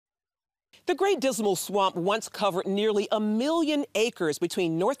The Great Dismal Swamp once covered nearly 1 million acres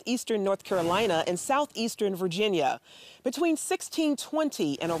between northeastern North Carolina and southeastern Virginia. Between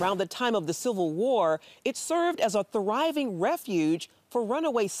 1620 and around the time of the Civil War, it served as a thriving refuge for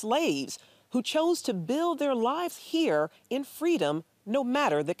runaway slaves who chose to build their lives here in freedom, no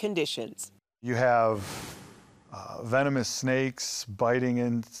matter the conditions. You have venomous snakes biting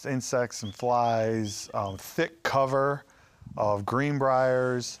insects and flies, thick cover of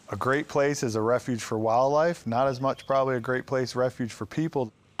greenbriers. A great place as a refuge for wildlife, not as much probably a great place refuge for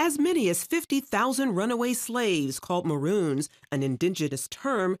people. As many as 50,000 runaway slaves, called maroons, an indigenous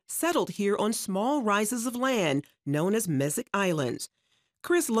term, settled here on small rises of land known as Mesic Islands.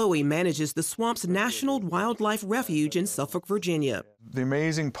 Chris Lowy manages the swamp's National Wildlife Refuge in Suffolk, Virginia. The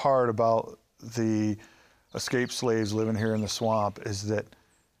amazing part about the escaped slaves living here in the swamp is that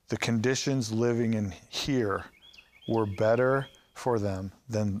the conditions living in here were better for them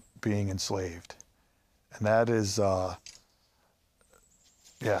than being enslaved. And that is, that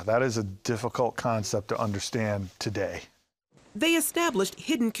is a difficult concept to understand today. They established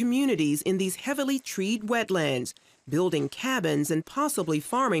hidden communities in these heavily treed wetlands, building cabins and possibly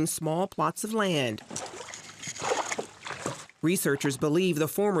farming small plots of land. Researchers believe the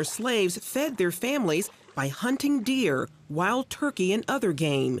former slaves fed their families by hunting deer, wild turkey, and other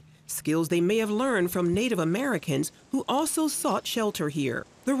game, skills they may have learned from Native Americans who also sought shelter here.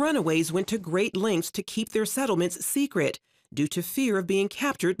 The runaways went to great lengths to keep their settlements secret due to fear of being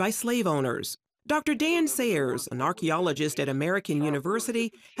captured by slave owners. Dr. Dan Sayers, an archaeologist at American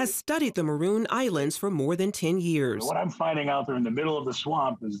University, has studied the Maroon Islands for more than 10 years. What I'm finding out there in the middle of the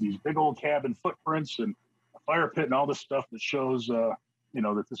swamp is these big old cabin footprints and a fire pit and all this stuff that shows,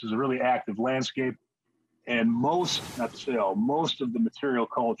 that this is a really active landscape. And most, not to say all, most of the material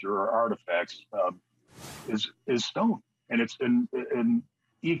culture or artifacts is stone. And it's and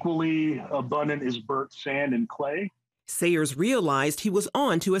equally abundant is burnt sand and clay. Sayers realized he was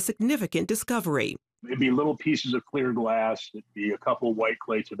on to a significant discovery. It'd be little pieces of clear glass. It'd be a couple white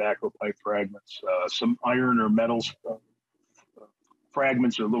clay tobacco pipe fragments, some iron or metals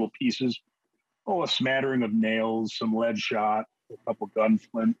fragments or little pieces. A smattering of nails, some lead shot, a couple gun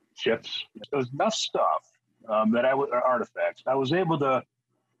flint chips. There's enough stuff artifacts. I was able to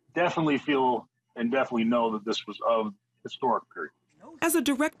definitely feel and definitely know that this was of historic period. As a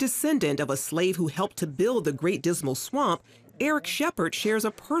direct descendant of a slave who helped to build the Great Dismal Swamp, Eric Shepard shares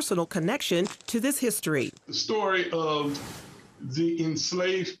a personal connection to this history. The story of the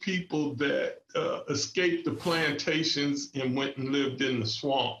enslaved people that escaped the plantations and went and lived in the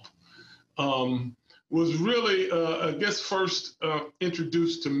swamp was really, first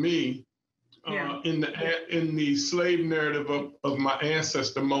introduced to me in the slave narrative of my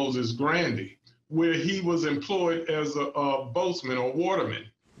ancestor Moses Grandy, where he was employed as a boatsman or waterman.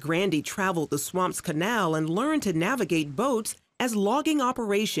 Grandy traveled the swamp's canal and learned to navigate boats as logging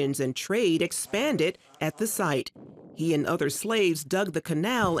operations and trade expanded at the site. He and other slaves dug the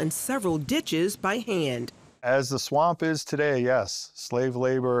canal and several ditches by hand. As the swamp is today, yes, slave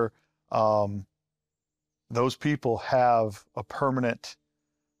labor, those people have a permanent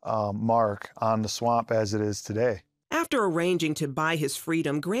mark on the swamp as it is today. After arranging to buy his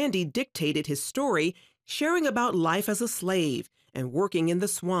freedom, Grandy dictated his story, sharing about life as a slave and working in the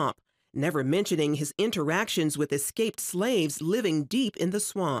swamp, never mentioning his interactions with escaped slaves living deep in the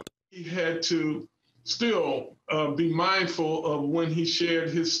swamp. He had to still be mindful of when he shared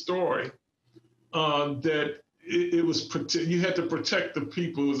his story, that you had to protect the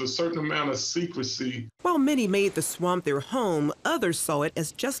people. It was a certain amount of secrecy. While many made the swamp their home, others saw it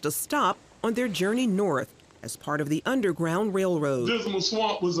as just a stop on their journey north as part of the Underground Railroad. Dismal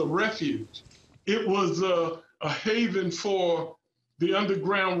Swamp was a refuge. It was a haven for the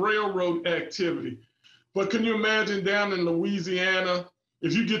Underground Railroad activity. But can you imagine down in Louisiana,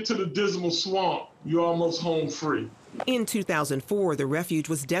 if you get to the Dismal Swamp, you're almost home free. In 2004, the refuge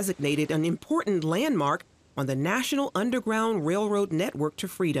was designated an important landmark on the National Underground Railroad Network to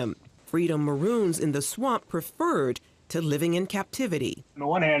Freedom. Freedom Maroons in the swamp preferred to living in captivity. On the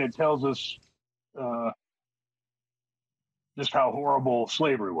one hand, it tells us just how horrible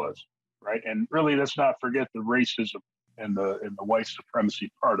slavery was, right? And really, let's not forget the racism and the white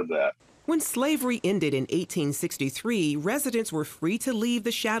supremacy part of that. When slavery ended in 1863, residents were free to leave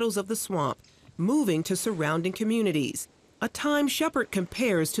the shadows of the swamp, moving to surrounding communities, a time Shepard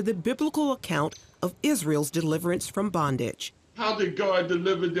compares to the biblical account of Israel's deliverance from bondage. How did God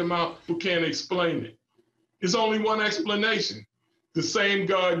deliver them out? Who can't explain it? There's only one explanation. The same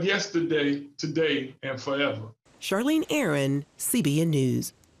God yesterday, today, and forever. Charlene Aaron, CBN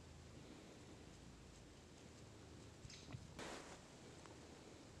News.